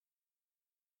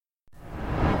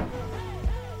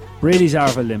Brady's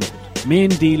Arva Limited, main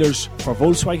dealers for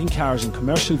Volkswagen cars and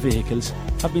commercial vehicles,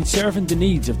 have been serving the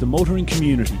needs of the motoring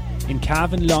community in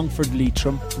Cavan, Longford,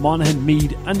 Leitrim, Monaghan,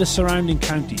 Meath and the surrounding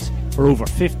counties for over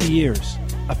 50 years.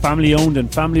 A family-owned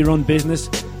and family-run business,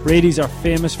 Brady's are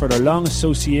famous for their long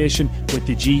association with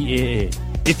the GAA.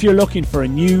 If you're looking for a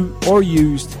new or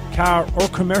used car or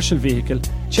commercial vehicle,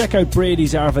 check out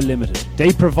Brady's Arva Limited.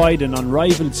 They provide an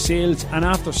unrivaled sales and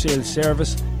after-sales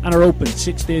service and are open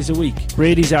 6 days a week.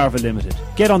 Brady's Arva Limited.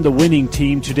 Get on the winning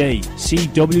team today. See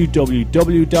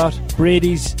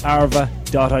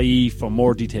www.bradysarva.ie for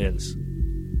more details.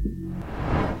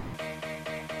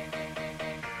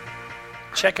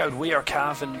 Check out We Are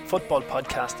Cavan football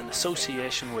podcast in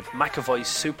association with McAvoy's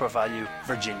Super Value,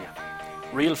 Virginia.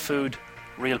 Real food,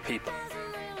 real people.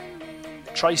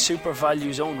 Try Super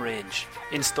Value's own range,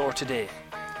 in store today.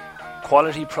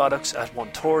 Quality products at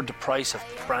 1/3 the price of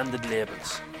branded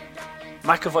labels.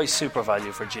 McAvoy Super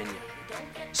Value, Virginia.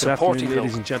 Good afternoon,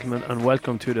 ladies and gentlemen, and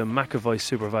welcome to the McAvoy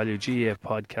Super Value GAA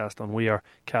podcast on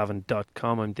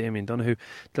wearecavan.com. I'm Damien Donoghue,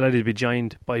 delighted to be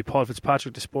joined by Paul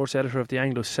Fitzpatrick, the sports editor of the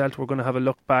Anglo Celt. We're going to have a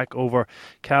look back over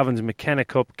Cavan's McKenna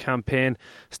Cup campaign.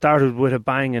 Started with a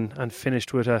bang and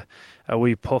finished with a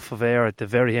wee puff of air at the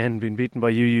very end, being beaten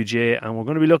by UUJ. And we're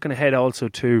going to be looking ahead also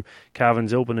to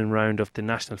Cavan's opening round of the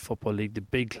National Football League, the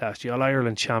big clash. The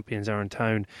All-Ireland champions are in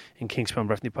town in Kingspan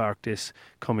Breffni Park this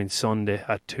coming Sunday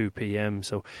at 2 p.m.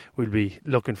 So we'll be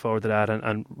looking forward to that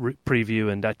and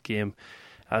previewing that game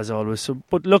as always. So,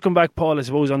 but looking back, Paul, I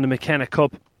suppose on the McKenna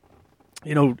Cup,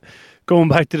 you know, going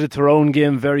back to the Tyrone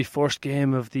game, very first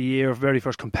game of the year, very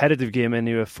first competitive game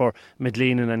anyway for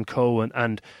Medlinen and Co.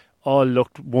 and all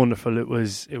looked wonderful. It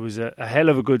was a hell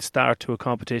of a good start to a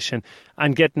competition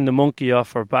and getting the monkey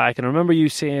off her back. And I remember you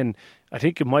saying, I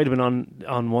think it might have been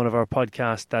on one of our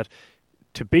podcasts, that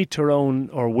to beat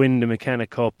Tyrone or win the McKenna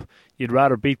Cup, you'd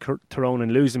rather beat Tyrone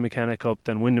and lose the McKenna Cup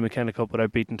than win the McKenna Cup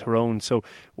without beating Tyrone. So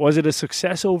was it a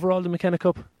success overall, the McKenna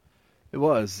Cup? It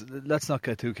was. Let's not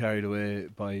get too carried away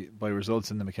by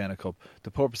results in the McKenna Cup.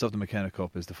 The purpose of the McKenna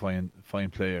Cup is to find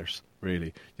players,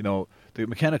 really. You know, the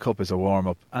McKenna Cup is a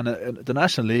warm-up, and the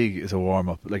National League is a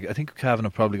warm-up. Like, I think Cavan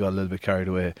have probably got a little bit carried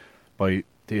away by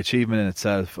the achievement in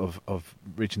itself of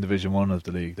reaching Division 1 of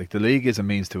the league. Like, the league is a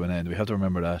means to an end. We have to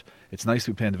remember that. It's nice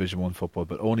to be playing Division 1 football,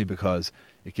 but only because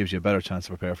it gives you a better chance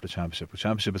to prepare for the Championship. The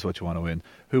Championship is what you want to win.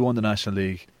 Who won the National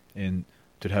League in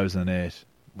 2008?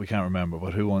 We can't remember,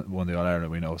 but who won the All-Ireland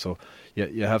we know. So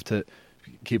you have to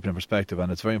keep it in perspective,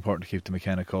 and it's very important to keep the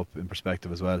McKenna Cup in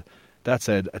perspective as well. That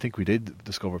said, I think we did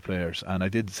discover players, and I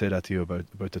did say that to you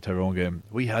about the Tyrone game.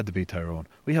 We had to beat Tyrone.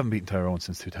 We haven't beaten Tyrone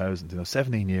since 2000.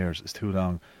 17 years is too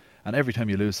long, and every time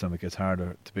you lose them, it gets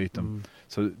harder to beat them.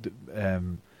 So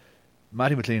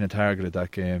Matty McLean had targeted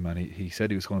that game, and he said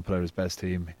he was going to put out his best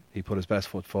team. He put his best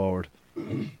foot forward.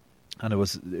 And it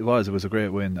was a great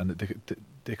win, and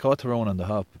they caught Tyrone on the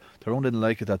hop. Tyrone didn't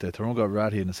like it that day. Tyrone got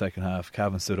ratty in the second half.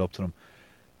 Cavan stood up to them.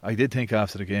 I did think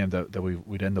after the game that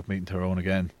we'd end up meeting Tyrone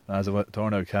again. As it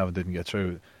turned out, Cavan didn't get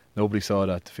through. Nobody saw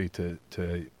that defeat to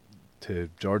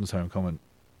Jordanstown coming.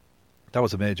 That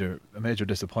was a major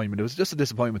disappointment. It was just a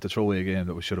disappointment to throw away a game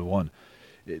that we should have won.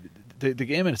 The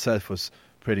game in itself was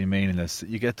pretty meaningless.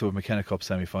 You get to a McKenna Cup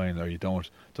semi-final or you don't.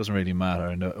 It doesn't really matter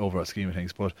in the overall scheme of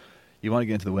things, but you want to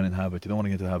get into the winning habit. You don't want to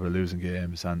get into the habit of losing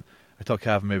games. And I thought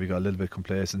Cavan maybe got a little bit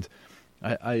complacent.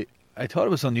 I thought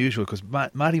it was unusual because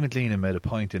Matty McLean made a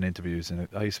point in interviews, and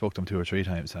I spoke to him 2 or 3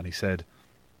 times, and he said,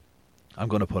 I'm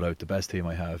going to put out the best team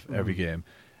I have every game.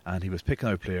 And he was picking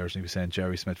out players, and he was saying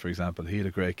Jerry Smith, for example, he had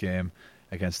a great game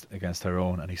against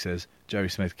Tyrone, and he says Jerry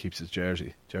Smith keeps his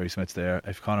jersey. Jerry Smith's there.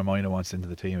 If Conor Moyna wants into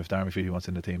the team, if Darren Feely wants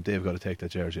into the team, they've got to take that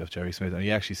jersey off Jerry Smith. And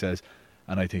he actually says,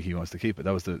 and I think he wants to keep it.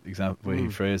 That was the way he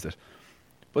phrased it.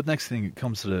 But next thing it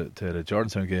comes to the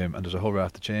Jordanstown game, and there's a whole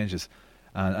raft of changes.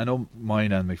 And I know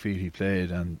Moyna and McPheety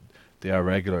played, and they are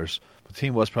regulars. But the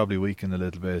team was probably weakened a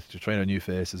little bit. They're trying out new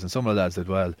faces, and some of the lads did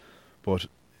well. But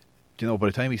you know, by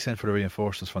the time he sent for the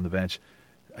reinforcements from the bench,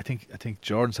 I think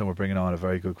Jordanstown were bringing on a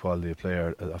very good quality of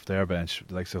player off their bench,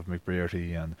 the likes of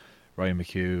McBrearty and Ryan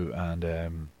McHugh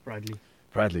and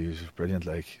Bradley was brilliant.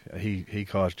 Like he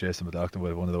caught Jason McLaughlin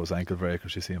with one of those ankle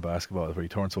breakers you see in basketball, where he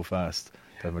turned so fast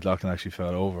that McLaughlin actually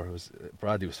fell over.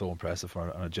 Bradley was so impressive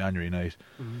on a January night.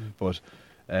 But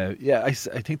I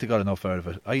think they got enough out of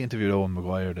it. I interviewed Owen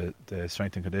Maguire, the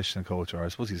strength and conditioning coach, or I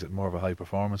suppose he's more of a high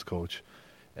performance coach,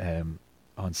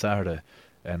 on Saturday,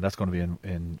 and that's going to be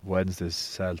in Wednesday's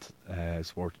Celt.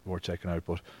 It's worth checking out.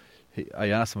 But I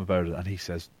asked him about it, and he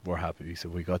says we're happy. He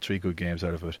said we got 3 good games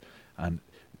out of it, and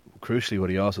crucially what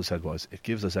he also said was it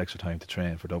gives us extra time to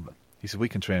train for Dublin. He said we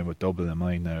can train with Dublin in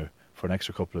mind now for an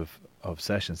extra couple of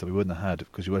sessions that we wouldn't have had,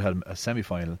 because you would have had a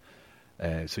semi-final,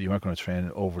 so you weren't going to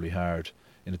train overly hard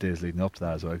in the days leading up to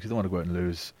that as well, because you don't want to go out and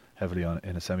lose heavily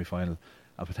in a semi-final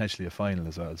and potentially a final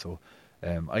as well. So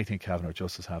I think Cavan are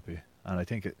just as happy, and I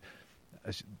think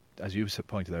as you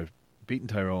pointed out, beating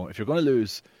Tyrone, if you're going to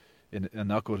lose and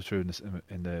not go through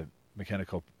in the McKenna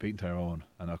Cup, beating Tyrone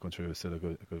and not going through is still a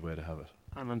good way to have it.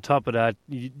 And on top of that,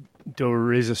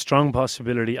 there is a strong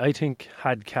possibility. I think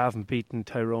had Cavan beaten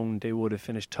Tyrone, they would have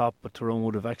finished top, but Tyrone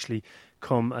would have actually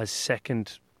come as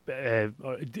second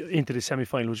into the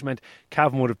semi-final, which meant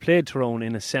Cavan would have played Tyrone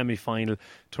in a semi-final.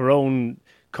 Tyrone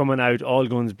coming out all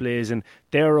guns blazing.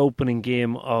 Their opening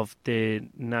game of the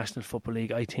National Football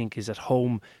League, I think, is at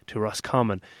home to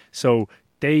Roscommon. So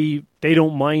they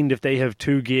don't mind if they have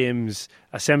two games,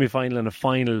 a semi-final and a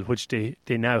final, which they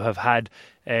now have had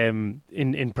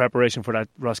in preparation for that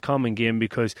Roscommon game,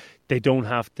 because they don't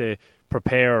have to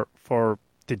prepare for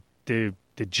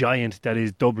the giant that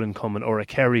is Dublin coming, or a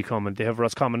Kerry coming. They have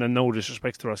Roscommon, and no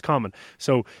disrespect to Roscommon.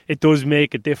 So it does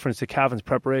make a difference to Cavan's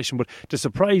preparation. But the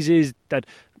surprise is that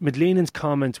Medlinen's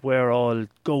comments were all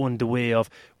going the way of,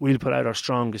 we'll put out our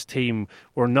strongest team,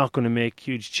 we're not going to make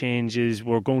huge changes,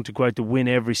 we're going to go out to win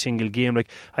every single game.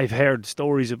 Like, I've heard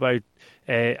stories about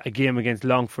a game against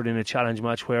Longford in a challenge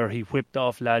match where he whipped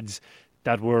off lads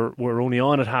that were only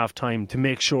on at half time to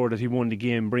make sure that he won the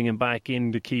game, bringing back in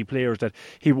the key players that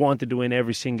he wanted to win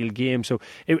every single game. So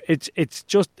it's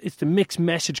the mixed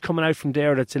message coming out from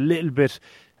there that's a little bit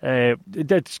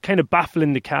that's kind of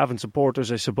baffling the Cavan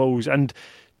supporters, I suppose. And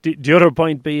the other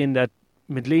point being that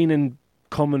Medlinen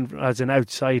coming as an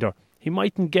outsider, he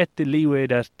mightn't get the leeway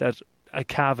that a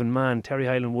Cavan man, Terry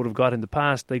Hyland, would have got in the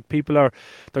past. Like,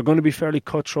 they're going to be fairly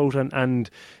cutthroat and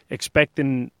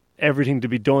expecting everything to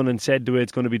be done and said the way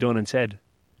it's going to be done and said.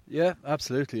 Yeah,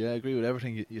 absolutely. I agree with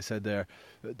everything you said there.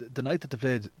 The night that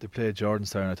they played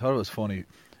Jordanstown, I thought it was funny.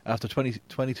 After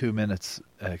 22 minutes,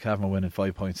 Cavan were winning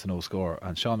 5 points to no score,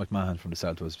 and Sean McMahon from the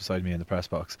Celta was beside me in the press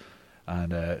box.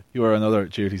 And you were on other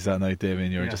duties that night,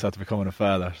 Damien. You were just after becoming a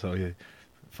father, so you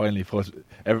finally put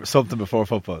something before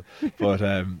football. But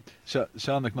Sean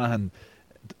McMahon,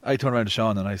 I turned around to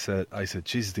Sean and I said,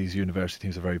 Jesus, these university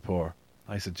teams are very poor.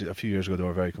 I said, a few years ago they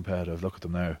were very competitive. Look at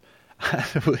them now.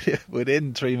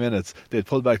 Within 3 minutes, they'd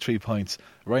pulled back 3 points.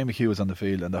 Ryan McHugh was on the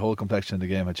field, and the whole complexion of the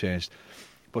game had changed.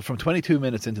 But from 22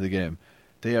 minutes into the game,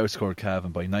 they outscored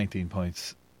Cavan by 19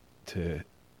 points to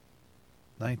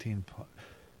 19.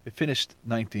 It finished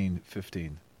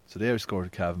 19-15, so they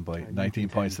outscored Cavan by 19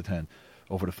 points to 10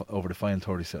 over the final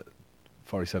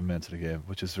 47 minutes of the game,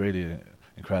 which is really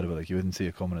incredible. Like, you wouldn't see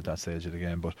it coming at that stage of the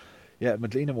game. But yeah,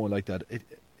 Medlinen won't like that.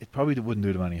 It probably wouldn't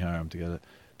do them any harm to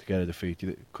get a defeat,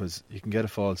 because you can get a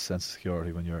false sense of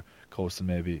security when you're coasting.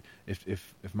 Maybe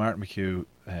if Martin McHugh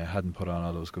hadn't put on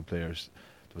all those good players,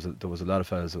 there was a lot of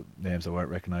fellas with names that weren't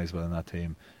recognisable in that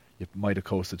team. You might have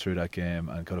coasted through that game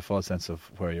and got a false sense of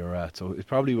where you're at. So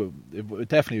it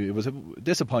was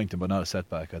disappointing, but not a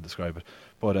setback, I'd describe it.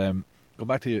 But go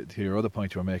back to your other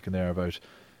point you were making there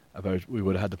about we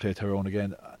would have had to play Tyrone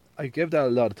again. I gave that a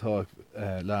lot of thought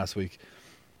last week.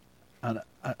 And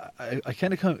I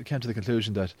kind of came to the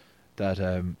conclusion that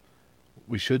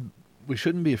we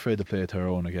shouldn't be afraid to play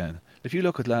Tyrone again. If you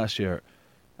look at last year,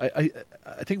 I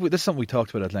think this is something we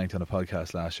talked about at length on a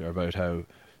podcast last year, about how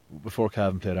before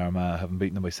Cavan played Armagh, having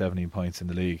beaten them by 17 points in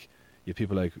the league, you had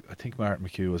people like, I think Martin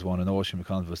McHugh was one, and Oisin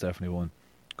McConville was definitely one.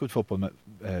 Good football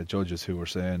judges who were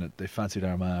saying that they fancied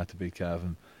Armagh to beat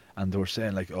Cavan, and they were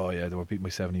saying like, oh yeah, they were beaten by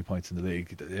 17 points in the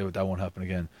league, that won't happen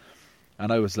again.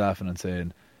 And I was laughing and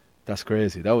saying, that's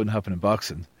crazy. That wouldn't happen in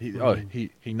boxing. He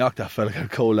knocked that fella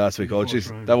out cold last week. Oh,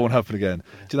 jeez, that won't happen again.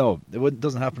 Do you know, it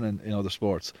doesn't happen in other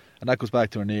sports. And that goes back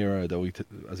to an era that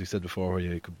as we said before, where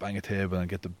you could bang a table and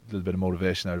get the little bit of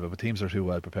motivation out of it. But teams are too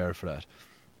well prepared for that.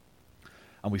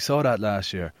 And we saw that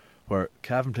last year, where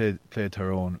Cavan played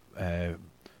Tyrone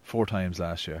 4 times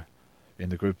last year in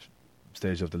the group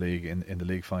stage of the league, in the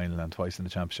league final, and twice in the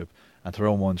championship. And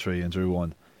Tyrone won 3 and drew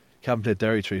 1. Cavan played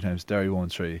Derry 3 times. Derry won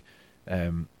 3.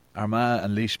 Armagh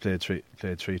and Laois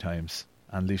played 3 times,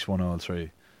 and Laois won all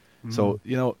 3. So,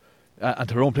 you know, and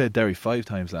Tyrone played Derry 5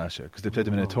 times last year, because they played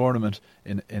them in a tournament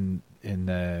in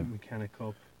McKenna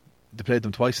Cup. They played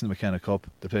them twice in the McKenna Cup.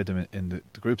 They played them in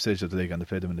the group stage of the league, and they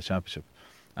played them in the championship.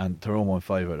 And Tyrone won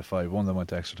 5 out of 5. One of them went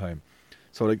to extra time.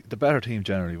 So, like, the better team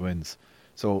generally wins.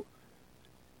 So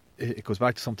it goes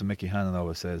back to something Mickey Hannon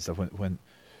always says, that when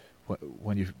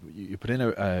you put in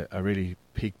a really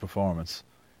peak performance,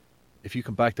 if you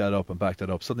can back that up,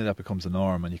 suddenly that becomes the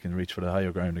norm, and you can reach for the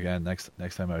higher ground again next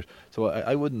time out. So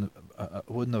I wouldn't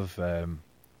have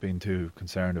been too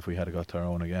concerned if we had got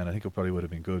Tyrone again. I think it probably would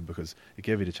have been good because it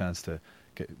gave you the chance to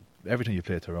get every time you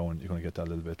play Tyrone, you're going to get that a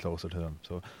little bit closer to them.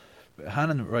 So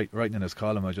Hannon, writing in his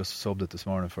column, I just subbed it this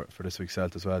morning for this week's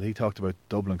Celt as well. He talked about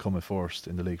Dublin coming first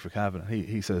in the league for Cavan.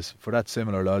 He says, for that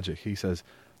similar logic, he says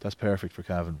that's perfect for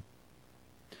Cavan.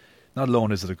 Not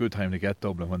alone is it a good time to get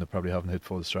Dublin when they probably haven't hit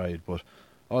full stride, but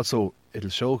also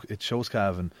it shows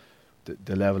Cavan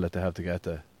the level that they have to get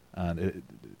to, and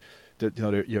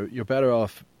you're better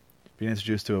off being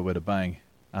introduced to it with a bang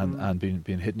and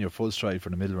being hitting your full stride for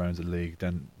the middle rounds of the league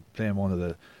than playing one of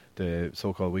the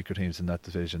so-called weaker teams in that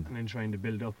division and then trying to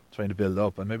build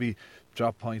up and maybe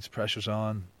drop points, pressures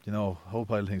on, a whole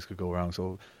pile of things could go wrong.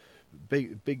 So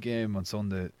big game on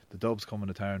Sunday. The Dubs coming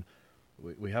to town.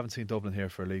 We haven't seen Dublin here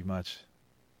for a league match.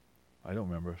 I don't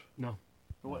remember it. No.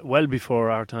 Well before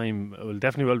our time, well,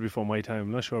 definitely well before my time.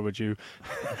 I'm not sure about you,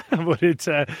 but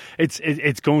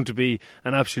it's going to be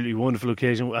an absolutely wonderful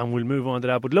occasion, and we'll move on to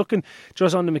that. But looking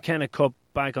just on the McKenna Cup,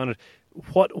 back on it,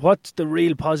 what's the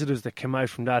real positives that came out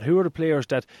from that? Who are the players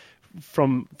that,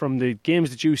 from the games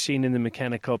that you've seen in the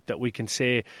McKenna Cup, that we can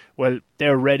say, well,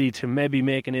 they're ready to maybe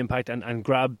make an impact and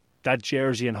grab that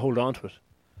jersey and hold on to it?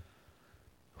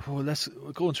 Well,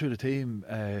 going through the team.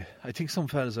 I think some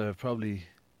fellas have probably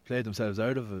played themselves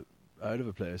out of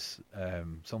a place.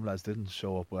 Some lads didn't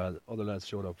show up well. Other lads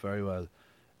showed up very well.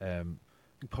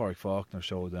 Pádraig Faulkner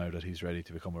showed now that he's ready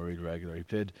to become a real regular. He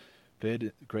played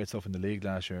great stuff in the league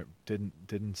last year.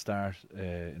 Didn't start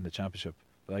in the championship,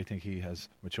 but I think he has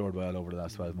matured well over the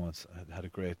last 12 months. Had a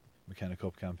great McKenna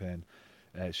Cup campaign.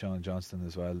 Sean Johnston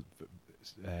as well,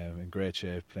 in great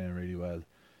shape, playing really well,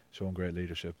 showing great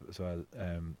leadership as well.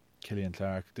 Killian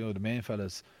Clark, the main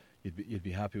fellas you'd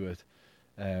be happy with.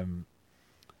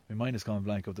 My mind has gone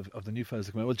blank of the new fellas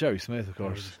that come out. Well, Jerry Smith, of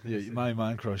course, my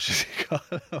man crush.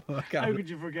 How could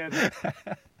you forget it?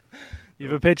 You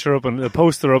have a picture up and a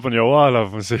poster up on your wall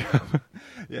of him.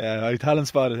 Yeah, I talent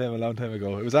spotted him a long time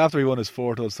ago. It was after he won his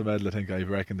 4th Ulster medal. I think I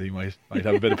reckoned he might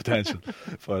have a bit of potential.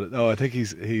 But no, I think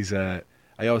he's. I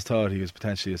always thought he was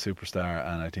potentially a superstar,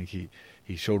 and I think he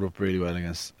showed up really well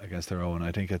against Tyrone.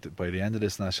 I think by the end of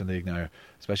this National League now,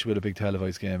 especially with a big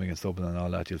televised game against Dublin and all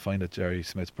that, you'll find that Jerry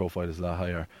Smith's profile is a lot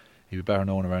higher. He'll be better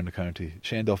known around the county.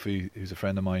 Shane Duffy, who's a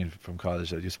friend of mine from college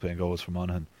that used to play in goals for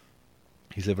Monaghan,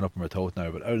 he's living up in Ratoath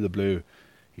now, but out of the blue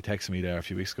he texted me there a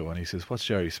few weeks ago and he says, "What's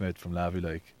Jerry Smith from Lavey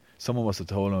like?" Someone must have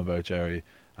told him about Jerry,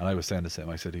 and I was saying the same.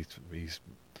 I said he's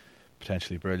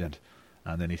potentially brilliant,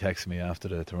 and then he texted me after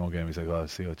the Tyrone game. He's like, "Oh, I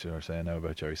see what you're saying now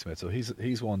about Jerry Smith." So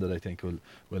he's one that I think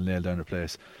will nail down the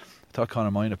place. I thought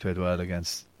Conor Minor played well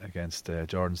against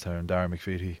Jordanstown. Darren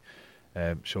McVeety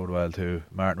showed well too.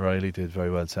 Martin Riley did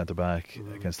very well centre back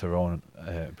against Tyrone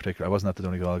in particular. I wasn't at the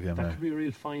Donegal game. That could be a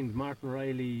real find. Martin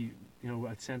Riley,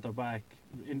 at centre back,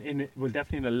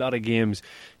 definitely in a lot of games,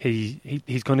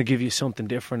 he's going to give you something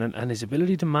different, and his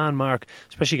ability to man mark,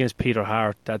 especially against Peter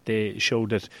Hart, that they showed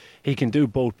that he can do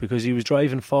both, because he was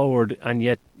driving forward and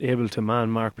yet able to man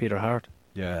mark Peter Hart.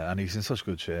 Yeah, and he's in such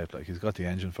good shape. Like, he's got the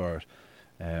engine for it.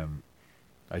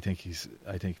 I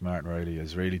think Martin Riley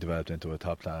has really developed into a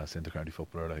top class intercounty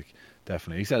footballer. Like,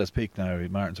 definitely, he's at his peak now.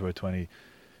 Martin's about 20.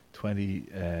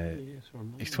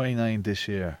 He's 29 this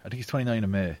year. I think he's 29 in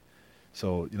May.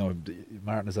 So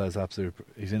Martin is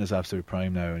he's in his absolute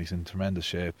prime now, and he's in tremendous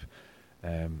shape.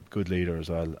 Good leader as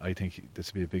well. I think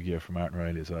this will be a big year for Martin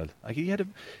Riley as well. Like,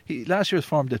 he last year's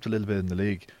form dipped a little bit in the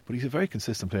league, but he's a very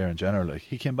consistent player in general. Like,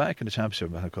 he came back in the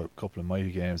championship and had a couple of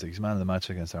mighty games. Like, he's man of the match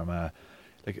against Armagh.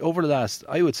 Like, over the last,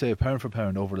 I would say pound for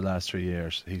pound, over the last 3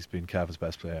 years, he's been Cavan's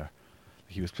best player.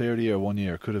 Like, he was player of the year 1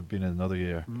 year, could have been in another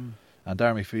year. And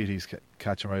Darren McVeety's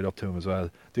catching right up to him as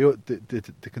well.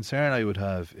 The concern I would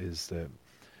have is the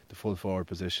full forward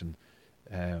position,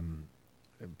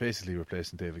 basically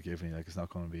replacing David Givney. Like, it's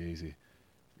not going to be easy.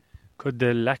 Could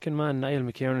the Lacken man, Niall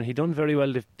McKiernan, he done very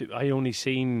well. I only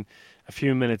seen a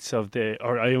few minutes I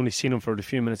only seen him for the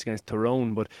few minutes against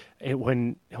Tyrone, but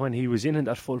when he was in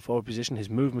that full forward position, his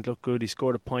movement looked good. He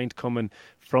scored a point coming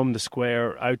from the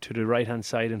square out to the right hand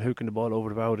side and hooking the ball over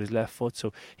the bar with his left foot.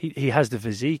 So he has the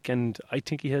physique, and I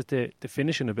think he has the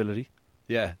finishing ability.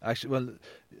 Yeah, actually, well,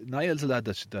 Niall's a lad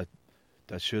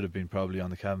that should have been probably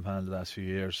on the Cavan panel the last few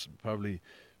years. Probably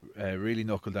really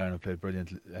knuckled down and played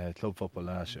brilliant club football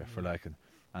last year for Lacken.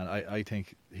 And I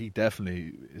think he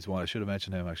definitely is one. I should have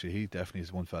mentioned him actually. He definitely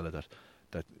is one fella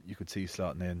that you could see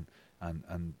slotting in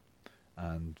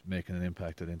and making an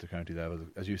impact at intercounty level.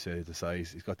 As you say, the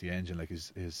size, he's got the engine. Like,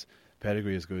 his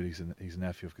pedigree is good. He's a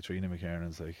nephew of Katrina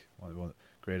McKiernan's, like one of the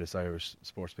greatest Irish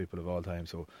sports people of all time.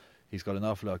 So he's got an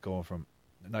awful lot going for him.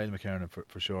 Niall McKernan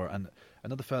for sure. And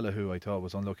another fella who I thought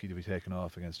was unlucky to be taken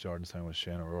off against Jordanstown was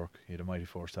Shane O'Rourke. He had a mighty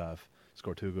first half,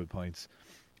 scored 2 good points.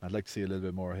 I'd like to see a little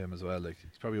bit more of him as well. Like,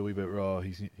 he's probably a wee bit raw.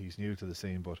 He's new to the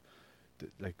scene, but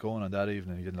like going on that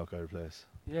evening, he didn't look out of place.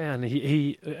 Yeah, and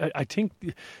I think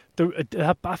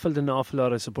that baffled an awful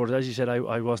lot of supporters. As you said,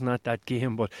 I wasn't at that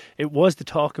game, but it was the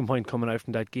talking point coming out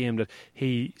from that game that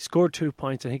he scored 2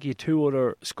 points. I think he had 2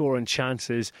 other scoring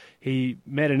chances. He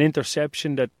made an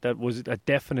interception that was a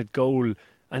definite goal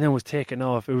and then was taken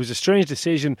off. It was a strange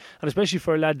decision, and especially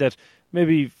for a lad that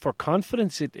maybe for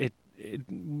confidence it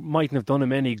mightn't have done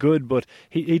him any good, but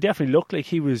he definitely looked like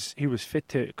he was fit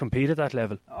to compete at that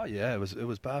level. Oh yeah, it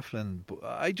was baffling. But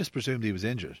I just presumed he was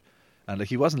injured, and like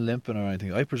he wasn't limping or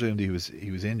anything. I presumed he was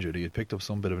injured. He had picked up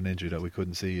some bit of an injury that we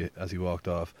couldn't see as he walked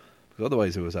off. Because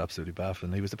otherwise, it was absolutely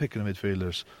baffling. He was the pick of the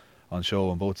midfielders on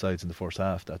show on both sides in the first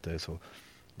half that day. So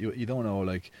you don't know,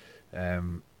 like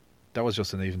that was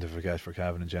just an even to forget for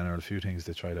Cavan in general. A few things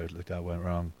they tried out like that went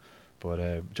wrong.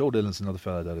 But Joe Dillon's another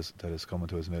fella that is coming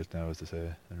to his milk now, as they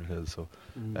say in Hill. So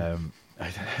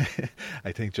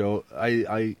I think Joe,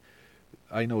 I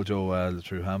know Joe well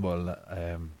through handball,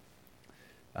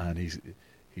 and he's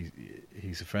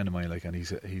a friend of mine. Like, and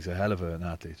he's a hell of an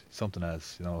athlete, something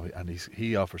else, you know. And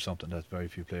he offers something that very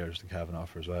few players in Cavan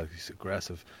offer as well. He's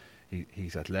aggressive,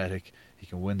 he's athletic, he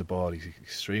can win the ball, he's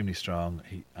extremely strong,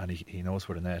 he knows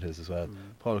where the net is as well.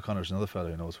 Paul O'Connor's another fella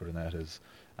who knows where the net is,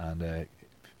 and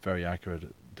very accurate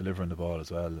delivering the ball as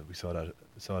well. We saw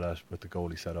that with the goal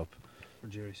he set up for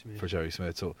Jerry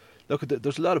Smith. So look,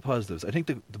 there's a lot of positives. I think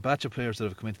the batch of players that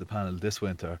have come into the panel this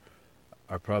winter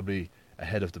are probably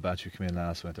ahead of the batch who came in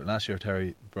last winter. Last year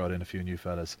Terry brought in a few new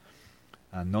fellas,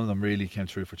 and none of them really came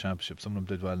through for championship. Some of them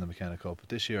did well in the McKenna Cup, but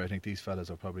this year I think these fellas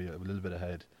are probably a little bit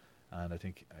ahead, and I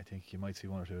think you might see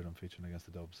 1 or 2 of them featuring against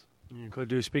the Dubs. You could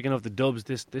do. Speaking of the Dubs,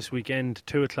 this weekend,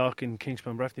 2:00 in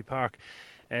Kingspan Breffni Park.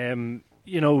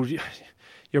 You know,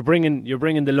 you're bringing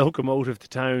the locomotive to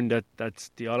town. That's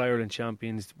the All Ireland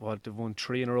champions. They've won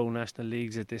 3 in a row national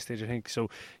leagues at this stage, I think. So,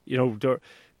 you know,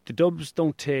 the Dubs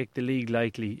don't take the league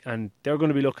lightly, and they're going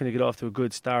to be looking to get off to a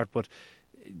good start. But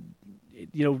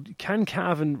you know, can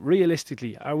Cavan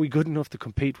realistically, are we good enough to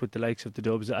compete with the likes of the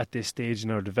Dubs at this stage in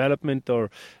our development,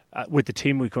 or with the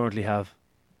team we currently have?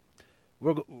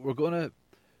 We're going to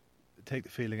take the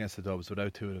field against the Dubs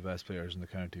without 2 of the best players in the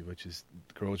county, which is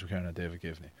George McKernan and David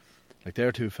Givney. Like,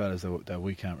 they're 2 fellas that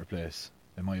we can't replace,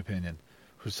 in my opinion.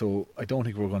 So I don't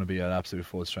think we're going to be at absolute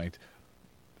full strength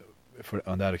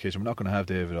on that occasion. We're not going to have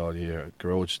David all year.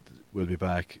 George will be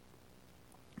back,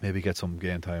 maybe get some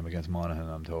game time against Monaghan,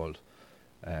 I'm told.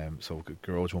 So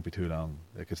George won't be too long.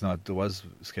 Like, it's not. There was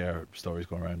scare stories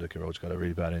going around that George got a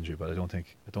really bad injury, but I don't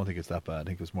think it's that bad. I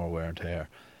think it was more wear and tear.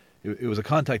 It was a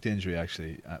contact injury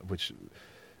actually, which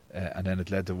and then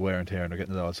it led to wear and tear, and they're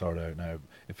getting it all sorted out now.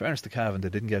 In fairness to Cavan, they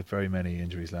didn't get very many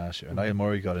injuries last year. And Niall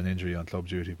Murray got an injury on club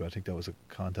duty, but I think that was a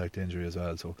contact injury as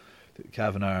well. So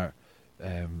Cavan are.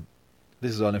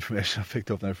 This is all information I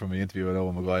picked up now from my interview with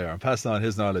Owen Maguire. I'm passing on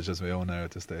his knowledge as my own now at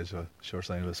this stage. So sure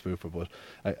sign of a spoofer, but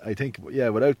I think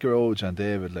without George and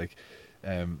David, like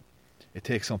it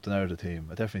takes something out of the team.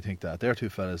 I definitely think that they're 2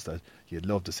 fellas that you'd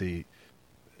love to see.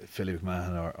 Philly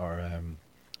McMahon or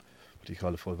what do you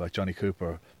call the fullback, Johnny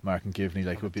Cooper, Martin Givney,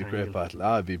 like, it would be a great battle.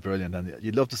 It'd be brilliant, and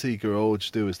you'd love to see George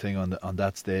do his thing on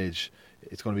that stage.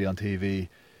 It's going to be on TV.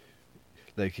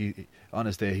 Like, he on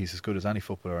his day, he's as good as any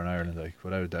footballer in Ireland, like,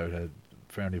 without a doubt. I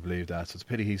firmly believe that. So it's a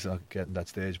pity he's not getting that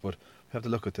stage, but we have to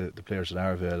look at the players that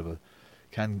are available.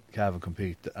 Can Cavan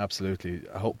compete? Absolutely.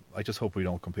 I just hope we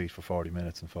don't compete for 40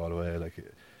 minutes and fall away. Like,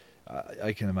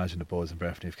 I can imagine the buzz in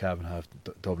Breffni if Cavan have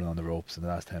Dublin on the ropes in the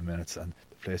last 10 minutes, and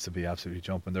the place will be absolutely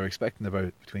jumping. They're expecting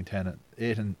about between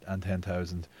 8 and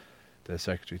 10,000. The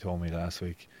secretary told me last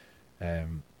week. I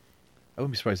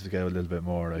wouldn't be surprised if they get a little bit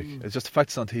more. Like, it's just the fact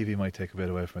it's on TV might take a bit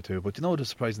away from it too. But you know, the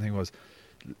surprising thing was,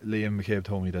 Liam McCabe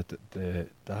told me that the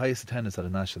highest attendance at a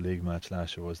National League match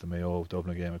last year was the Mayo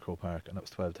Dublin game at Croke Park, and that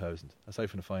was 12,000 aside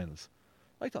from the finals.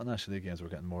 I thought National League games were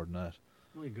getting more than that.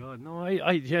 My God, no,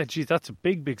 that's a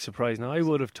big surprise. Now, I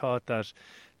would have thought that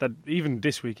even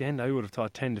this weekend, I would have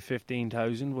thought 10 to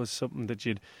 15,000 was something that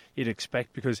you'd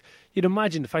expect, because you'd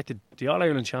imagine the fact that the All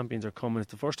Ireland champions are coming.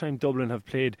 It's the first time Dublin have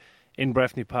played in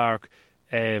Breffni Park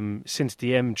since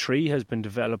the M3 has been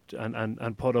developed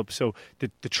and put up. So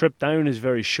the trip down is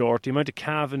very short. The amount of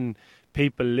Cavan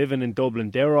people living in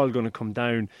Dublin, they're all going to come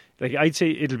down. Like, I'd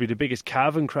say it'll be the biggest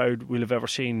Cavan crowd we'll have ever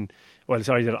seen. Well,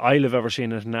 sorry, that I'll have ever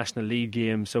seen at a National League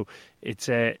game. So it's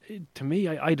to me,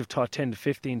 I'd have thought 10 to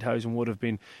 15,000 would have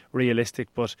been realistic,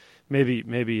 but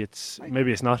maybe it's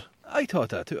not. I thought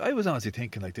that too. I was honestly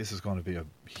thinking like this is going to be a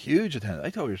huge attendance. I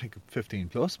thought we were thinking 15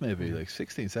 plus, maybe like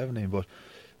 16, 17, but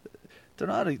they're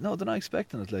not. No, they're not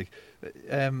expecting it. Like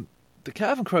the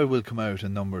Cavan crowd will come out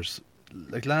in numbers.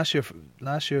 Like last year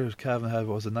Cavan had,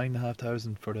 what was it,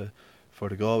 9,500 for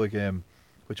the Galway game,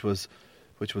 which was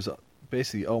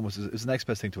basically almost, it was the next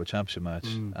best thing to a championship match,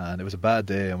 and it was a bad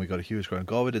day and we got a huge crowd.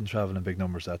 Galway didn't travel in big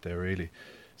numbers that day really,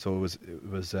 so it was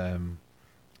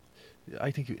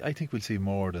I think we'll see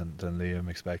more than Liam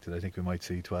expected. I think we might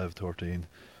see 12, 13,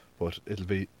 but it'll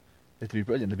be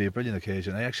brilliant. It'll be a brilliant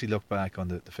occasion. I actually looked back on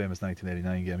the famous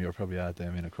 1989 game. You were probably at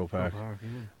them in Croke Park.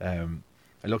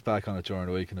 I looked back on it during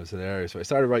the week and it was hilarious. So I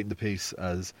started writing the piece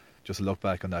as just a look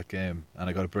back on that game, and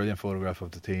I got a brilliant photograph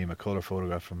of the team, a colour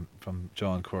photograph from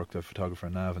John Quirk, the photographer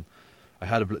in Navan. I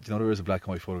had there is a black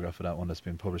and white photograph of that one that's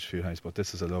been published a few times, but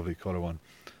this is a lovely colour one.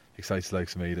 Excites the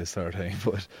likes of me, this sort of thing.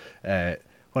 But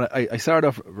when I started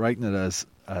off writing it as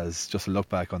just a look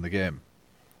back on the game,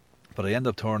 but I ended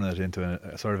up turning it into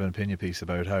a sort of an opinion piece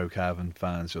about how Cavan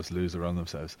fans just lose around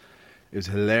themselves. It was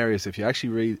hilarious. If you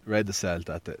actually read the Celt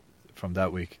from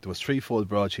that week, there was 3 full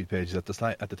broadsheet pages. At the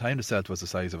time, the Celt was the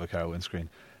size of a car windscreen,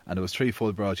 and there was 3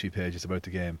 full broadsheet pages about the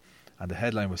game, and the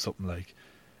headline was something like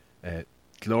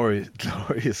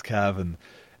glorious Cavan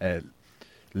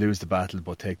lose the battle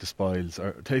but take the spoils,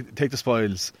 or take the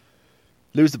spoils,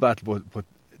 lose the battle but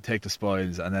take the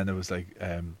spoils. And then there was like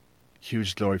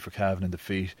huge glory for Cavan in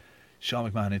defeat.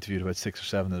 Sean McMahon interviewed about 6 or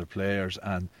 7 of the players,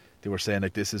 and they were saying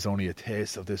like this is only a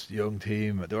taste of this young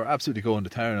team. They were absolutely going to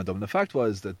town on them. And the fact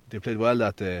was that they played well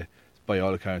that day by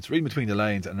all accounts. Reading between the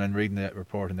lines and then reading the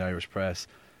report in the Irish press,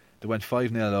 they went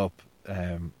 5-0 up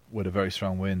with a very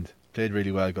strong wind. Played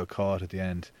really well, got caught at the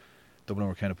end. Dublin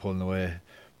were kind of pulling away,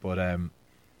 but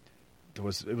they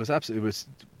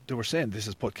were saying this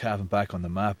has put Cavan back on the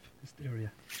map.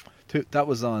 Hysteria.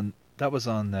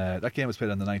 That game was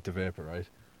played on the 9th of April, right?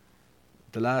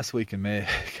 The last week in May,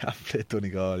 Cavan played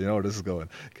Donegal. You know where this is going.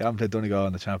 Cavan played Donegal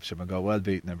in the championship and got well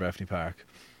beaten in Breffni Park.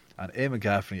 And Eamon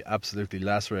Gaffney absolutely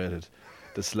lacerated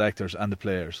the selectors and the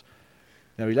players.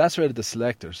 Now, he lacerated the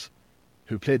selectors,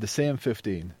 who played the same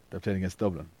 15 that played against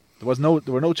Dublin. There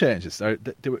were no changes.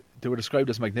 They were described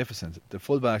as magnificent. The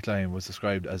full back line was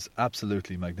described as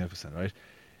absolutely magnificent, right?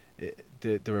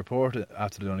 The report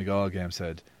after the Donegal game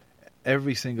said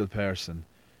every single person,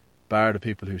 bar the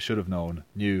people who should have known,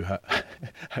 knew how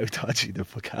dodgy the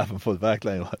Cavan full back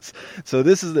line was. So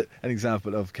this is an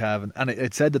example of Cavan, and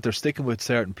it said that they're sticking with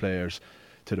certain players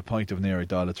to the point of near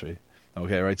idolatry.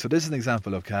 Okay, right. So this is an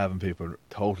example of Cavan people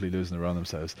totally losing around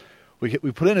themselves. We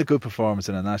put in a good performance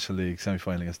in a National League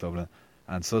semi-final against Dublin,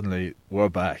 and suddenly we're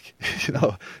back. You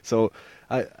know, so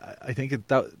I think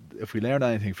that if we learn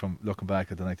anything from looking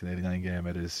back at the 1989 game,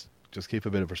 it is just keep a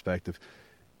bit of perspective.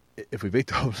 If we beat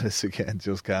Dublin this weekend,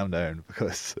 just calm down,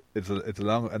 because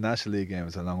a National League game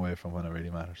is a long way from when it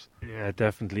really matters. Yeah, it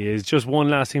definitely is. Just one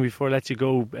last thing before I let you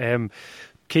go.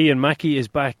 Cian Mackey is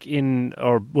back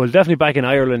definitely back in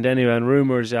Ireland anyway, and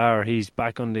rumours are he's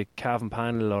back on the Cavan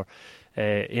panel or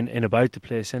in about the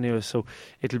place anyway. So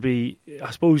it'll be,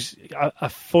 I suppose, a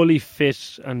fully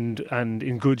fit and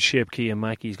in good shape Cian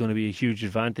Mackey is going to be a huge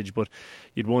advantage. But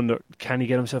you'd wonder, can he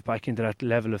get himself back into that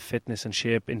level of fitness and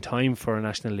shape in time for a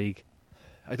National League?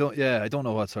 I don't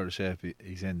know what sort of shape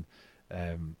he's in.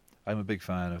 I'm a big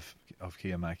fan of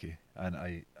Cian Mackey,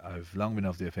 and I've long been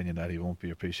of the opinion that he won't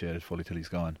be appreciated fully till he's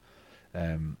gone.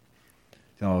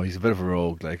 He's a bit of a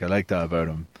rogue. Like, I like that about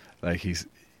him. Like, he's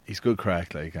good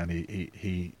crack, like, and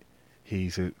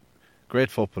he's a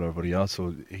great footballer, but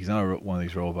he's not one of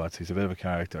these robots. He's a bit of a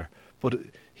character, but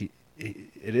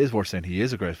it is worth saying he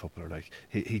is a great footballer. Like,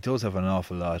 he does have an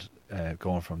awful lot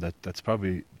going from that. That's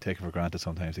probably taken for granted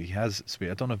sometimes. He has speed.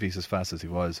 I don't know if he's as fast as he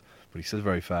was, but he's still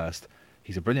very fast.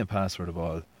 He's a brilliant passer of the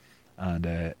ball,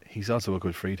 and he's also a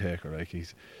good free taker. Like,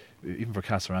 he's, even for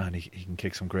Castlerahan, he can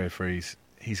kick some great frees.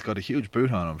 He's got a huge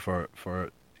boot on him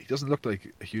for. He doesn't look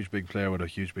like a huge big player with a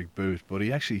huge big boot, but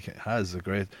he actually has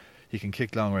he can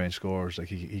kick long range scores. Like,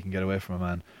 he can get away from a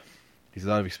man. He's a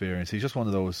lot of experience. He's just one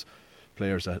of those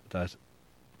players that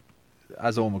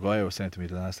as Owen Maguire was saying to me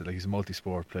the last day, like, he's a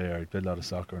multi-sport player. He played a lot of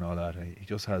soccer and all that, and he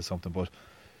just has something. But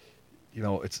you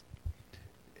know, it's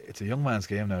a young man's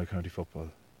game now, county football.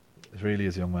 It really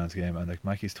is a young man's game, and like,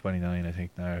 Mackey's 29, I think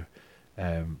now,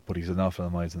 but he's an awful lot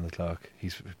of miles on the clock.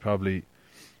 There's probably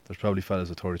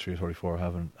fellas at 33 or 34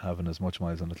 having as much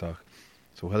miles on the clock.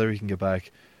 So whether he can get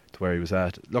back to where he was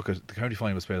at. Look, the county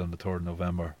final was played on the 3rd of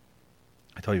November.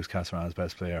 I thought he was Castlemaino's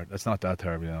best player. That's not that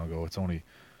terribly long ago. It's only,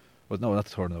 well, no, not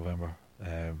the 3rd of November.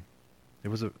 It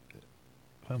was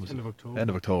when was End it? of October. End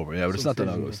of October, yeah, but it's not that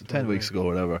long ago. It's 10 weeks ago or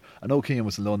whatever. I know Keane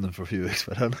was in London for a few weeks,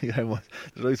 but I don't think how much.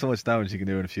 There's only so much damage you can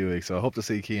do in a few weeks. So I hope to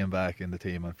see Keane back in the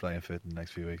team and playing fit in the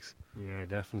next few weeks. Yeah,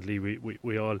 definitely.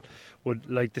 We all would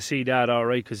like to see that, all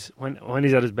right, because when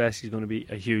he's at his best, he's going to be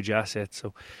a huge asset.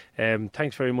 So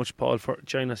thanks very much, Paul, for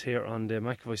joining us here on the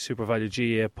McAvoy Super Value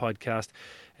GAA podcast.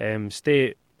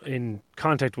 Stay in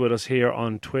contact with us here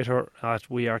on Twitter at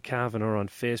WeAreCavan or on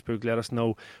Facebook. Let us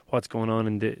know what's going on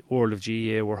in the world of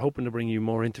GAA. We're hoping to bring you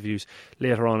more interviews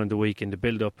later on in the week in the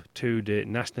build-up to the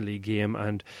National League game,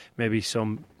 and maybe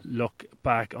some look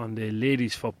back on the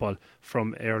ladies' football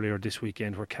from earlier this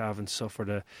weekend where Cavan suffered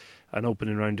an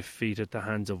opening round defeat at the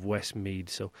hands of Westmeath.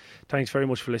 So thanks very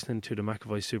much for listening to the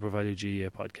McAvoy Super Value GAA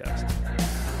podcast.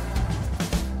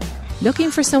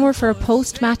 Looking for somewhere for a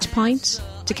post-match pint?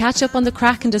 To catch up on the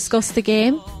crack and discuss the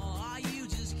game?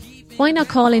 Why not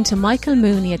call into Michael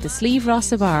Mooney at the Slieve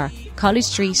Rossa Bar, College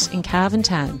Street in Cavan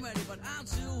Town.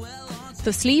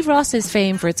 The Slieve Rossa is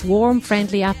famed for its warm,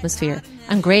 friendly atmosphere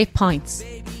and great pints.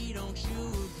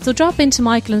 So drop into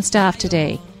Michael and staff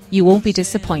today. You won't be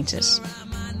disappointed.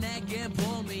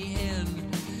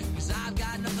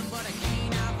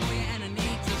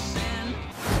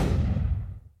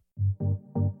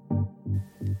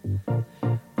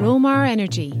 Romar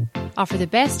Energy offer the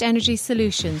best energy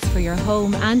solutions for your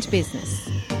home and business.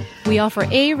 We offer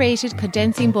A-rated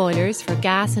condensing boilers for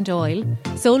gas and oil,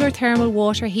 solar thermal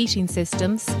water heating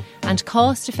systems, and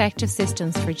cost-effective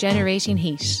systems for generating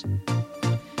heat.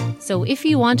 So if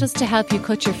you want us to help you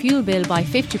cut your fuel bill by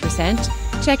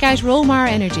 50%, check out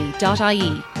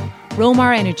romarenergy.ie.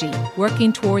 Romar Energy,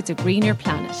 working towards a greener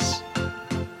planet.